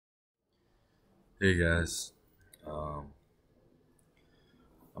Hey guys, um,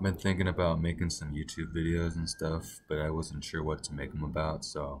 I've been thinking about making some YouTube videos and stuff, but I wasn't sure what to make them about,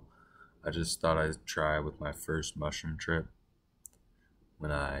 so I just thought I'd try with my first mushroom trip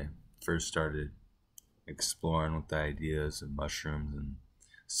when I first started exploring with the ideas of mushrooms and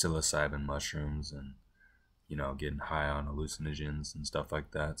psilocybin mushrooms and, getting high on hallucinogens and stuff like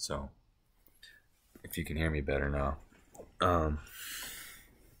that. So if you can hear me better now. Um,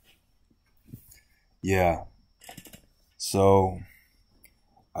 yeah, so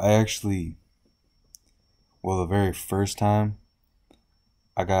I actually, well, the very first time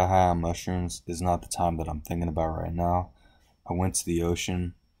I got high on mushrooms is not the time that I'm thinking about right now. I went to the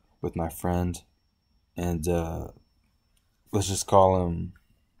ocean with my friend, and let's just call him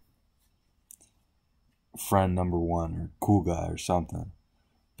friend number one or cool guy or something.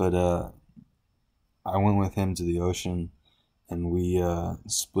 But I went with him to the ocean, and we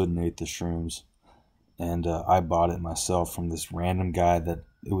split and ate the shrooms. And I bought it myself from this random guy that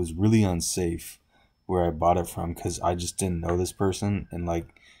it was really unsafe where I bought it from because I just didn't know this person, and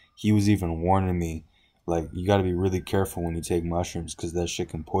like he was even warning me, like you got to be really careful when you take mushrooms because that shit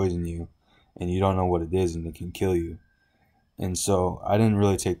can poison you, and you don't know what it is and it can kill you. And so I didn't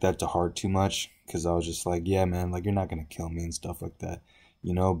really take that to heart too much because I was just like, yeah, man, like you're not gonna kill me and stuff like that,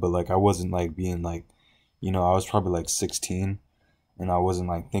 you know. But like I wasn't like being like, I was probably like 16 and I wasn't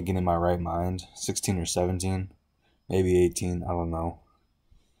like thinking in my right mind, 16 or 17, maybe 18, I don't know.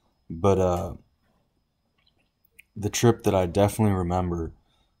 But the trip that I definitely remember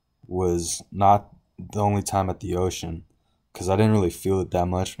was not the only time at the ocean because I didn't really feel it that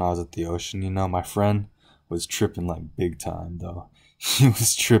much when I was at the ocean. My friend was tripping like big time though. He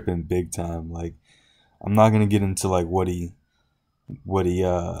was tripping big time. Like I'm not gonna get into like what he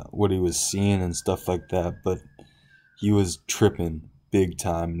was seeing and stuff like that, but he was tripping big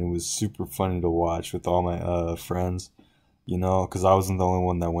time, and it was super funny to watch with all my friends. Because I wasn't the only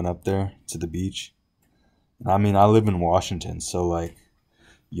one that went up there to the beach. I mean, I live in Washington, so like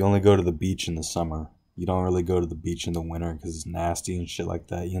you only go to the beach in the summer. You don't really go to the beach in the winter because it's nasty and shit like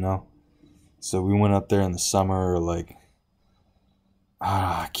that. So we went up there in the summer, or like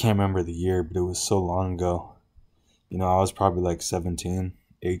I can't remember the year, but it was so long ago. I was probably like 17,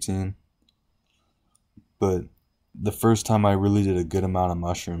 18. But the first time I really did a good amount of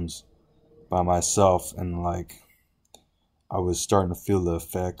mushrooms by myself, and like I was starting to feel the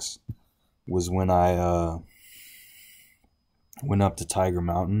effects, was when I went up to Tiger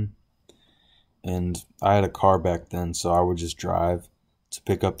Mountain. And I had a car back then, so I would just drive to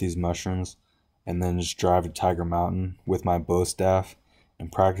pick up these mushrooms and then just drive to Tiger Mountain with my bow staff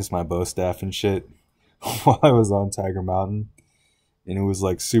and practice my bow staff and shit while I was on Tiger Mountain. And it was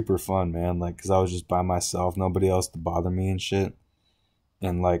like super fun, man. Like, cause I was just by myself, nobody else to bother me and shit.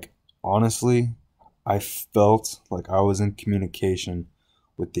 And like, honestly, I felt like I was in communication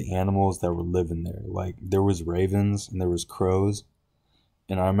with the animals that were living there. Like, there was ravens and there was crows.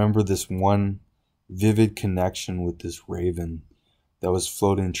 And I remember this one vivid connection with this raven that was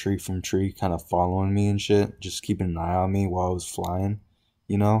floating tree from tree, kind of following me and shit, just keeping an eye on me while I was flying,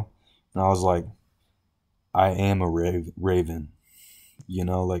 you know? And I was like, I am a raven,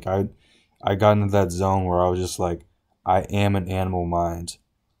 like I got into that zone where I was just like, I am an animal mind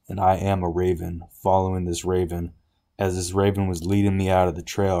and I am a raven following this raven as this raven was leading me out of the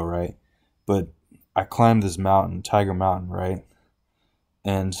trail, right? But I climbed this mountain, Tiger Mountain, right?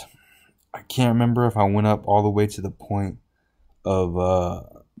 And I can't remember if I went up all the way to the point of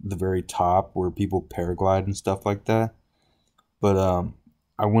the very top where people paraglide and stuff like that. But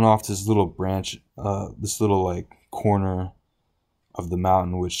I went off this little branch, this little like corner of the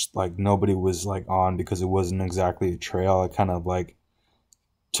mountain, which like nobody was like on because it wasn't exactly a trail. I kind of like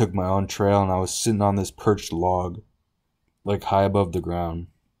took my own trail, and I was sitting on this perched log, like high above the ground.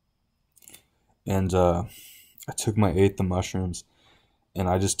 And I took my eighth of mushrooms, and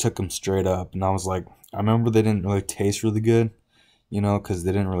I just took them straight up. And I was like, I remember they didn't really taste really good, because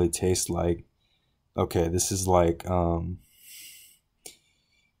they didn't really taste like, okay, this is like the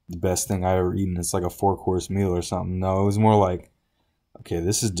best thing I ever eaten. It's like a 4-course meal or something. No, it was more like, okay,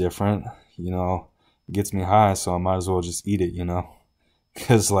 this is different. It gets me high, so I might as well just eat it.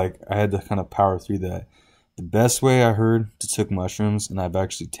 Because like I had to kind of power through that. The best way I heard to take mushrooms, and I've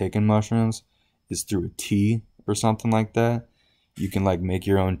actually taken mushrooms, is through a tea or something like that. You can like make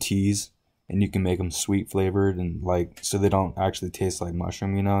your own teas, and you can make them sweet flavored, and like so they don't actually taste like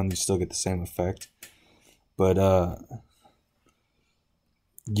mushroom, and you still get the same effect. But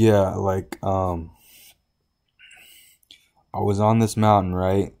yeah, like I was on this mountain,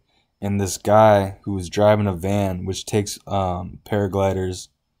 right? And this guy who was driving a van which takes paragliders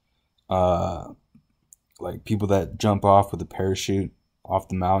like people that jump off with a parachute off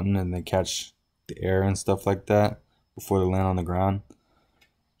the mountain and they catch the air and stuff like that before they land on the ground.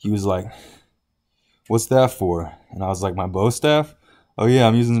 He was like, "What's that for?" And I was like, "My bow staff? Oh yeah,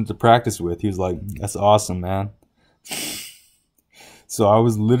 I'm using it to practice with." He was like, "That's awesome, man." So I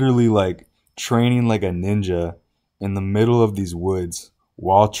was literally like training like a ninja in the middle of these woods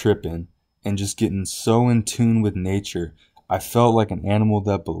while tripping and just getting so in tune with nature. I felt like an animal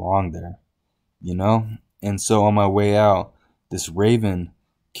that belonged there, you know? And so on my way out, this raven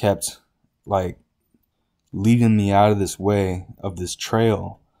kept like leading me out of this way of this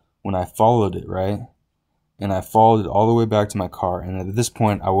trail when I followed it, right? And I followed it all the way back to my car. And at this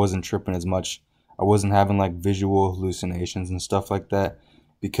point, I wasn't tripping as much. I wasn't having like visual hallucinations and stuff like that,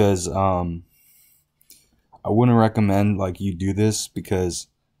 because I wouldn't recommend like you do this, because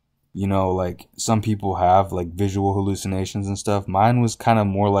you know, like some people have like visual hallucinations and stuff. Mine was kind of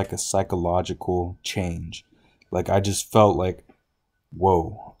more like a psychological change. Like I just felt like,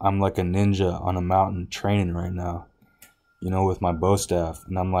 whoa, I'm like a ninja on a mountain training right now, you know, with my bow staff.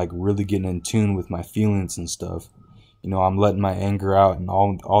 And I'm like really getting in tune with my feelings and stuff. You know, I'm letting my anger out and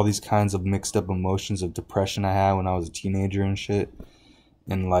all these kinds of mixed up emotions of depression I had when I was a teenager and shit.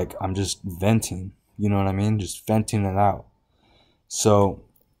 And like I'm just venting, you know what I mean? Just venting it out. So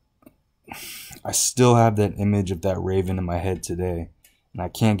I still have that image of that raven in my head today, and I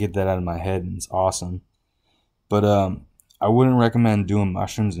can't get that out of my head, and it's awesome. But I wouldn't recommend doing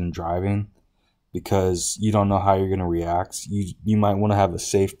mushrooms and driving, because you don't know how you're gonna react. You might want to have a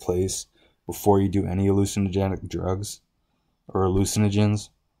safe place before you do any hallucinogenic drugs or hallucinogens,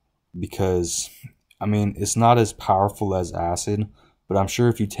 because I mean it's not as powerful as acid, but I'm sure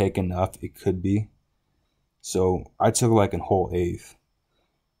if you take enough, it could be. So I took like a whole eighth.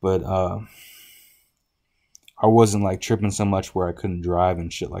 But I wasn't like tripping so much where I couldn't drive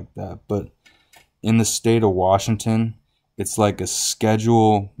and shit like that. But in the state of Washington, it's like a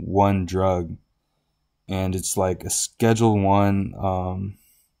Schedule 1 drug. And it's like a Schedule 1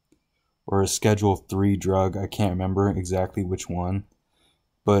 or a Schedule 3 drug. I can't remember exactly which one.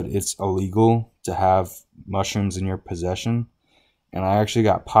 But it's illegal to have mushrooms in your possession. And I actually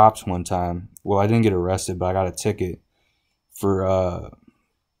got popped one time. Well, I didn't get arrested, but I got a ticket for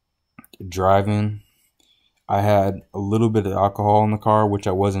driving. I had a little bit of alcohol in the car, which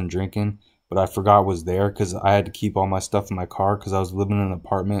I wasn't drinking, but I forgot was there because I had to keep all my stuff in my car because I was living in an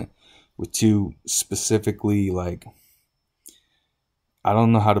apartment with two specifically, like, I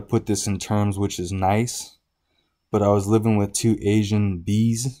don't know how to put this in terms which is nice, but I was living with two Asian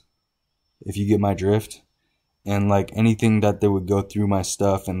bees, if you get my drift. And like anything that they would go through my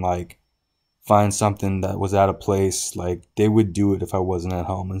stuff and like find something that was out of place, like they would do it if I wasn't at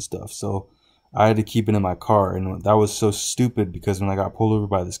home and stuff. So I had to keep it in my car, and that was so stupid because when I got pulled over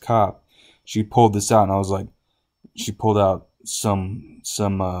by this cop, she pulled this out, and I was like, she pulled out some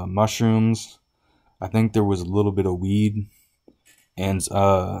mushrooms. I think there was a little bit of weed and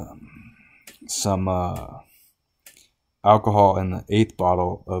some alcohol in the eighth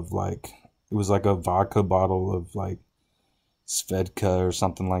bottle of like, it was like a vodka bottle of like Svedka or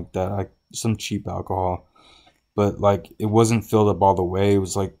something like that, like some cheap alcohol, but like it wasn't filled up all the way. It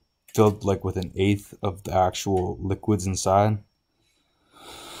was like filled like with an eighth of the actual liquids inside.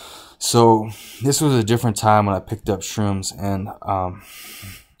 So this was a different time when I picked up shrooms, and I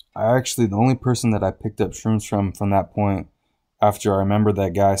actually, the only person that I picked up shrooms from that point, after I remember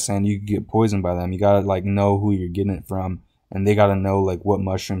that guy saying you could get poisoned by them, you gotta like know who you're getting it from, and they gotta know like what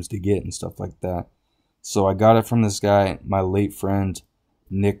mushrooms to get and stuff like that. So I got it from this guy, my late friend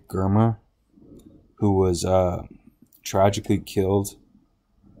Nick Germer, who was tragically killed.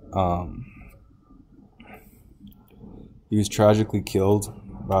 He was tragically killed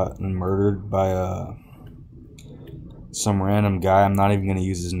and murdered by some random guy. I'm not even going to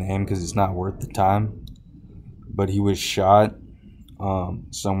use his name because it's not worth the time. But he was shot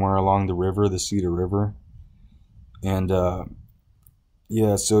somewhere along the river, the Cedar River. And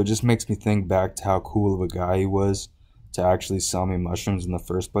yeah, so it just makes me think back to how cool of a guy he was to actually sell me mushrooms in the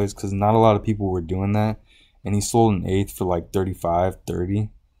first place, because not a lot of people were doing that. And he sold an eighth for like 35, 30.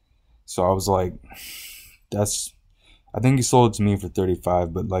 So I was like, that's, I think he sold it to me for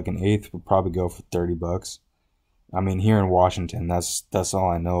 35, but like an eighth would probably go for $30. I mean, here in Washington, that's all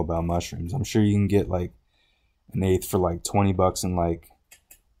I know about mushrooms. I'm sure you can get like an eighth for like $20 in like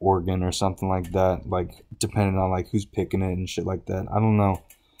Oregon or something like that, like depending on like who's picking it and shit like that. I don't know.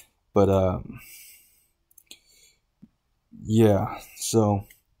 But yeah, so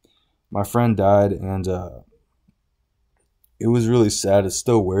my friend died, and it was really sad. It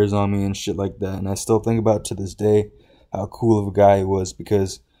still wears on me and shit like that, and I still think about to this day how cool of a guy he was,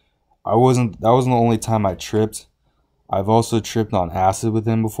 because I wasn't that wasn't the only time I tripped. I've also tripped on acid with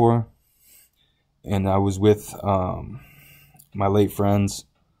him before, and I was with my late friends.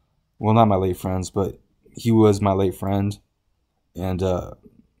 Well, not my late friends, but he was my late friend, and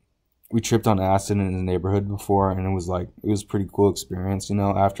we tripped on acid in his neighborhood before, and it was a pretty cool experience,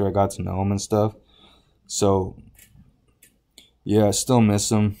 after I got to know him and stuff. So yeah, I still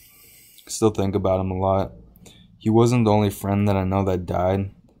miss him. Still think about him a lot. He wasn't the only friend that I know that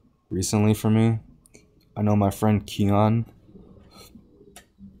died recently for me. I know my friend Keon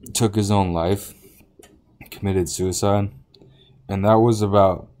took his own life, committed suicide, and that was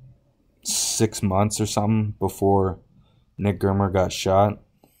about 6 months or something before Nick Germer got shot.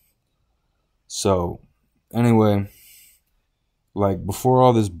 So, anyway, like before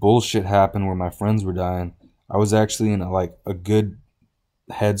all this bullshit happened where my friends were dying, I was actually in a good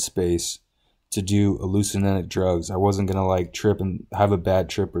headspace to do hallucinogenic drugs. I wasn't gonna like trip and have a bad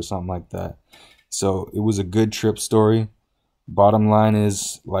trip or something like that. So it was a good trip story. Bottom line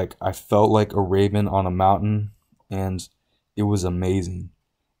is, like, I felt like a raven on a mountain, and it was amazing.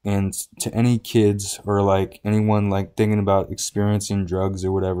 And to any kids or like anyone like thinking about experiencing drugs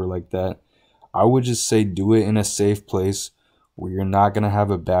or whatever like that, I would just say do it in a safe place where you're not gonna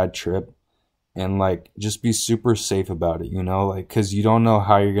have a bad trip, and like just be super safe about it, like because you don't know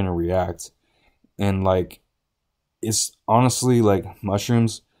how you're gonna react. And like it's honestly like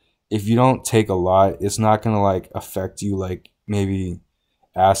mushrooms, if you don't take a lot, it's not gonna like affect you like maybe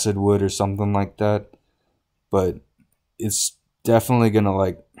acid would or something like that, but it's definitely gonna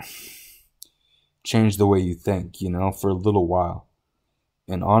like change the way you think, for a little while.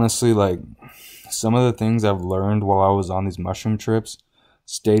 And honestly, like some of the things I've learned while I was on these mushroom trips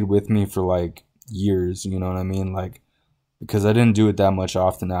stayed with me for like years, you know what I mean? Like, because I didn't do it that much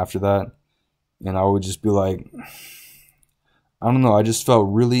often after that. And I would just be like, I don't know, I just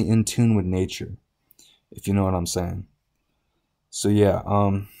felt really in tune with nature, if you know what I'm saying. So yeah,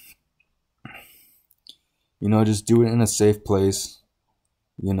 just do it in a safe place,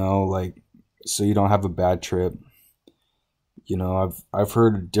 like so you don't have a bad trip. I've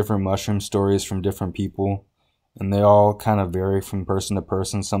heard different mushroom stories from different people, and they all kind of vary from person to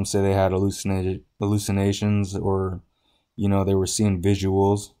person. Some say they had hallucinations, or they were seeing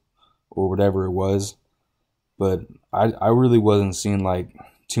visuals or whatever it was. But I really wasn't seeing like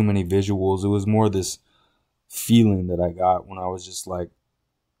too many visuals. It was more this feeling that I got when I was just like,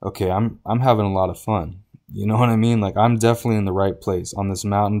 okay, I'm having a lot of fun. You know what I mean? Like I'm definitely in the right place on this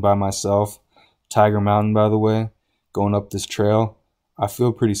mountain by myself. Tiger Mountain, by the way, going up this trail. I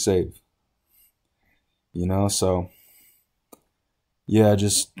feel pretty safe. So yeah, I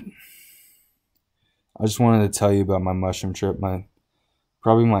just wanted to tell you about my mushroom trip,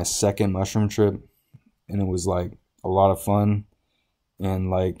 probably my second mushroom trip, and it was like a lot of fun. And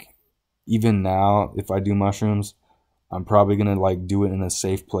like even now, if I do mushrooms, I'm probably gonna like do it in a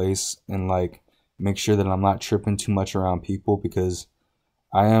safe place and like make sure that I'm not tripping too much around people, because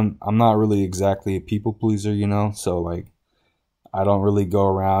I'm not really exactly a people pleaser, so like I don't really go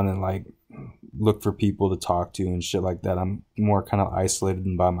around and like look for people to talk to and shit like that. I'm more kind of isolated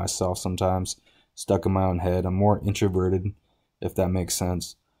and by myself sometimes, stuck in my own head. I'm more introverted, if that makes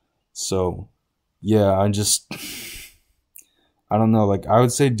sense. So yeah, I don't know, like I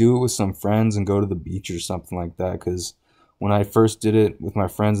would say do it with some friends and go to the beach or something like that, because when I first did it with my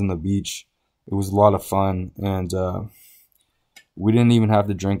friends on the beach, it was a lot of fun. And we didn't even have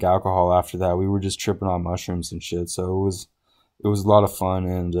to drink alcohol after that. We were just tripping on mushrooms and shit. So it was a lot of fun,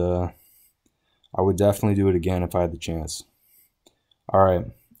 and I would definitely do it again if I had the chance. All right.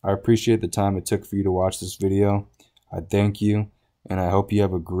 I appreciate the time it took for you to watch this video. I thank you, and I hope you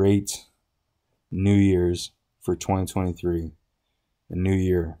have a great New Year's for 2023. A new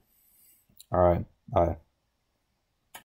year. All right. Bye.